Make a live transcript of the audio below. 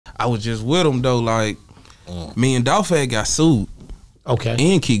I was just with him though. Like me and Dolph had got sued. Okay.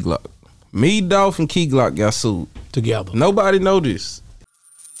 And Key Glock. Me, Dolph, and Key Glock got sued together. Nobody know this.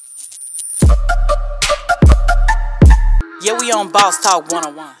 Yeah, we on Boss Talk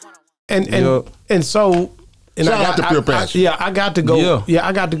 101. And so. And shout out to Pure Passion. Yeah, I got to go. Yeah,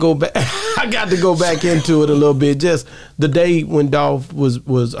 I got to go back. I got to go back into it a little bit. Just the day when Dolph was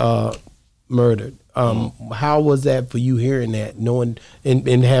murdered. How was that for you hearing that, knowing and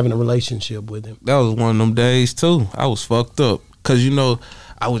having a relationship with him? That was one of them days too. I was fucked up because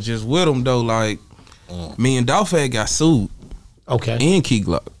I was just with him though. Like me and Dolph had got sued. Okay. And Key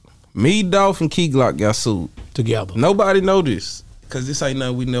Glock. Me, Dolph, and Key Glock got sued together. Nobody know this. Cause this ain't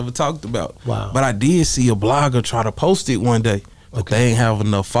nothing we never talked about. Wow. But I did see a blogger try to post it one day, but they ain't have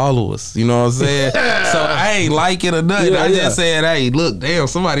enough followers. You know what I'm saying? So I ain't like it or nothing. I just said, hey, look, damn,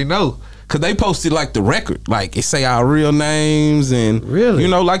 somebody know. Cause they posted like the record, like it say our real names and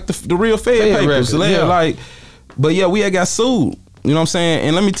like the real Fed papers. Record, like, but yeah, we had got sued. You know what I'm saying?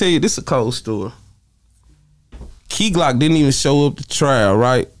 And let me tell you, this is a cold story. Key Glock didn't even show up to trial,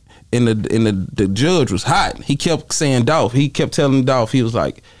 right? And the judge was hot. He kept saying Dolph. He kept telling Dolph, he was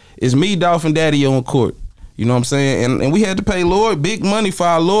like, it's me, Dolph, and Daddy on court. You know what I'm saying? And we had to pay big money for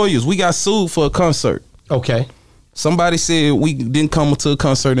our lawyers. We got sued for a concert. Okay. Somebody said we didn't come to a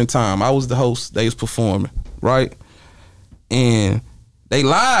concert in time. I was the host. They was performing, right? And they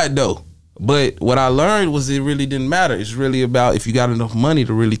lied though. But what I learned was it really didn't matter. It's really about if you got enough money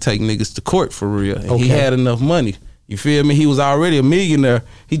to really take niggas to court for real. And he had enough money. You feel me? He was already a millionaire.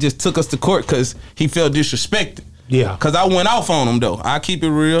 He just took us to court because he felt disrespected. Yeah. Because I went off on him, though. I keep it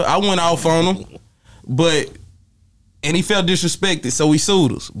real. I went off on him. And he felt disrespected, so he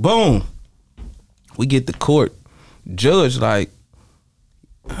sued us. Boom. We get to court. Judge like,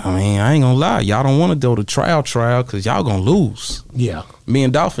 I mean, I ain't gonna lie. Y'all don't want to go to trial because y'all gonna lose. Yeah. Me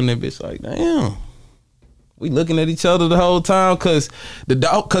and Dolph and that bitch like, damn. We looking at each other the whole time because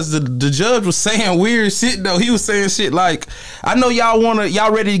the judge was saying weird shit though. He was saying shit like, I know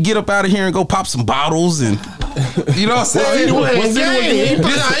y'all ready to get up out of here and go pop some bottles and you know what I'm saying?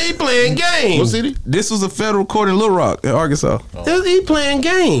 He playing games. What city? This was a federal court in Little Rock, in Arkansas. He playing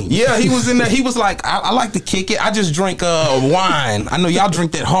games. Yeah, he was in there. He was like, I like to kick it. I just drink wine. I know y'all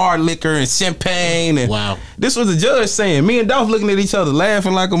drink that hard liquor and champagne. And wow. This was the judge saying. Me and Dolph looking at each other,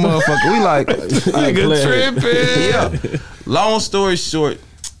 laughing like a motherfucker. We like, nigga tripping. Yeah. Long story short,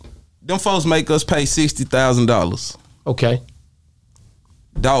 them folks make us pay $60,000. Okay.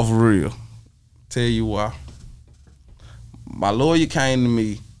 Dolph real. Tell you why. My lawyer came to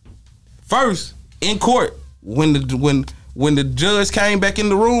me first in court when the judge came back in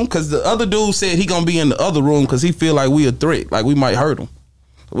the room because the other dude said he gonna be in the other room because he feel like we a threat, like we might hurt him.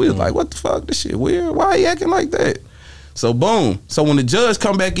 We was like, what the fuck? This shit weird. Why he acting like that? So boom. So when the judge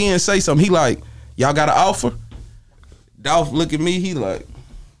come back in and say something, he like, y'all got an offer? Dolph look at me, he like,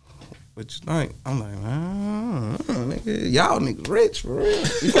 what you think? I'm like, nigga, y'all niggas rich for real.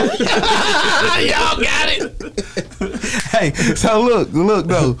 Y'all got it. Hey, so look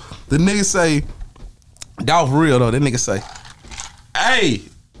though. The nigga say, Dolph real though. That nigga say, hey,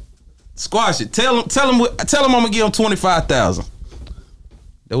 squash it. Tell him I'm gonna give him 25,000.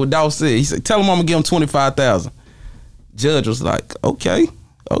 That's what Dolph said. He said, tell him I'm gonna give him 25,000. Judge was like, okay,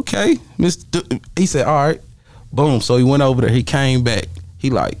 he said, all right. Boom. So he went over there. He came back. He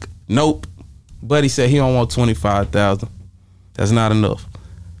like, nope. But he said he don't want 25,000. That's not enough.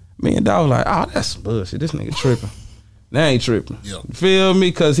 Me and Dolph like, oh, that's some bullshit. This nigga tripping. That ain't tripping. Yep. You feel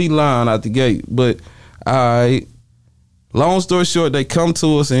me? Cause he lying out the gate. But all right. Long story short, they come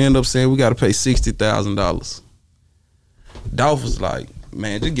to us and end up saying we got to pay $60,000. Dolph was like,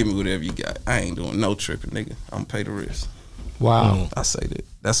 man, just give me whatever you got. I ain't doing no tripping, nigga. I'm gonna pay the rest. Wow. I say that.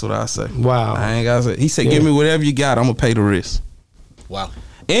 That's what I say. Wow. I ain't gotta say. He said, give me whatever you got. I'm gonna pay the rest. Wow.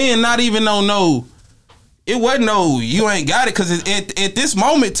 And not even no. It wasn't no, you ain't got it. Cause at this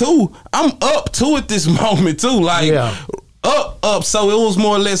moment too, I'm up to it this moment too. Like up. So it was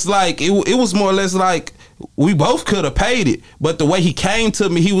more or less like, it was more or less like we both could have paid it. But the way he came to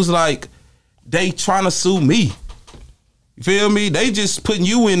me, he was like, they trying to sue me. You feel me? They just putting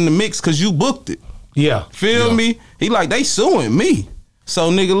you in the mix cause you booked it. Yeah. Feel me? He like, they suing me.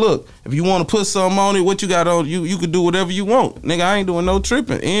 So nigga, look, if you want to put something on it, what you got on, you could do whatever you want. Nigga, I ain't doing no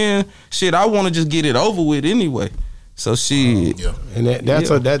tripping. And shit, I want to just get it over with anyway. So shit. Yeah. And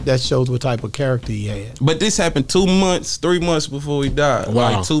that shows what type of character he had. But this happened 3 months before he died.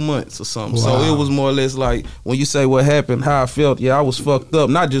 Wow. Like 2 months or something. Wow. So it was more or less like, when you say what happened, how I felt, yeah, I was fucked up.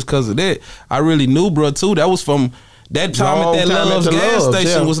 Not just because of that. I really knew, bro, too. That was from that time at that Love's gas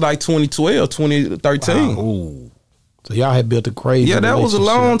station was like 2012, 2013. Wow. Ooh. So y'all had built a crazy. Yeah, that was a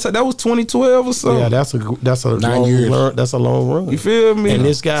long time. That was 2012 or something. Yeah, that's a 9 years. That's a long run. You feel me? And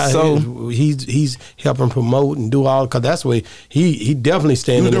this guy, he's helping promote and do all, because that's where he definitely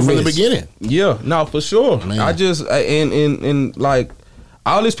standing from the beginning. Yeah, no, for sure. Man. I just and like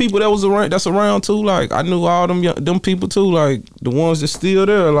all these people that was around, that's around too. Like I knew all them people too. Like the ones that's still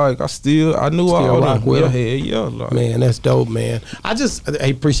there. Like I knew all of them. Yeah, like, man, that's dope, man. I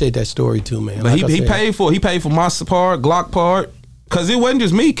appreciate that story too, man. But like he paid for my part, Glock part, cause it wasn't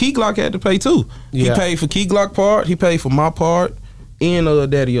just me. Key Glock had to pay too. Yeah. He paid for Key Glock part. He paid for my part. And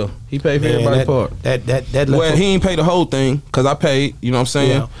Daddy-O. He paid for everybody's part. Well, he ain't pay the whole thing, cause I paid. You know what I'm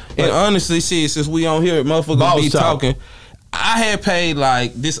saying? Yeah. And honestly, shit, since we on here, motherfuckers be talking. I had paid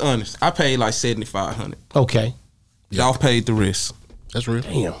like this honest. I paid like $7,500. Okay. Dolph paid the rest. That's real.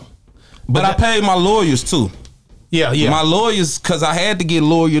 Damn. But I paid my lawyers too. Yeah. My lawyers, because I had to get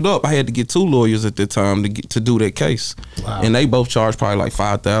lawyered up. I had to get 2 lawyers at that time to do that case. Wow. And they both charged probably like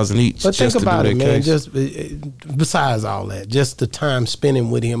 $5,000 each. But think about it, man. Case. Just besides all that, just the time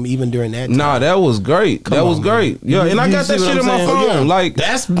spending with him, even during that time. Nah, that was great. That was great. Yeah, and I got that shit in my phone. Yeah. Like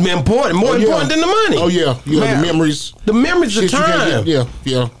that's important. More important than the money. Oh yeah, man, the memories. The memories of time.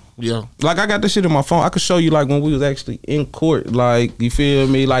 Yeah. Like I got this shit in my phone. I could show you like when we was actually in court. Like you feel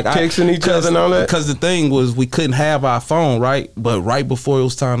me? Like texting each other and all that. Because the thing was we couldn't have our phone, right? But right before it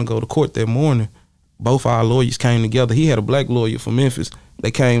was time to go to court that morning, both our lawyers came together. He had a black lawyer from Memphis. They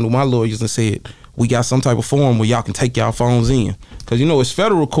came to my lawyers and said, we got some type of form where y'all can take y'all phones in. Cause you know it's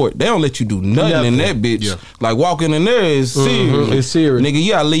federal court. They don't let you do nothing in that bitch. Yeah. Like walking in there is serious. It's serious. Nigga,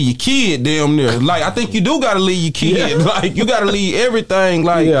 you gotta leave your kid damn near. Like I think you do gotta leave your kid. Yeah. Like you gotta leave everything.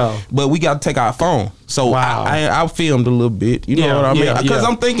 Like but we gotta take our phone. So wow. I filmed a little bit. You know what I mean? Because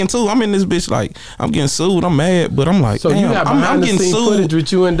I'm thinking too, I'm in this bitch like I'm getting sued. I'm mad, but I'm like, so you got I'm getting sued footage with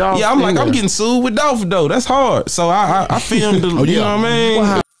you and Dolph. Yeah, I'm like, I'm getting sued with Dolph though. That's hard. So I filmed you know what I mean?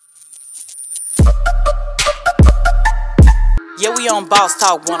 Wow. Yeah, we on Boss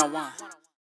Talk 101.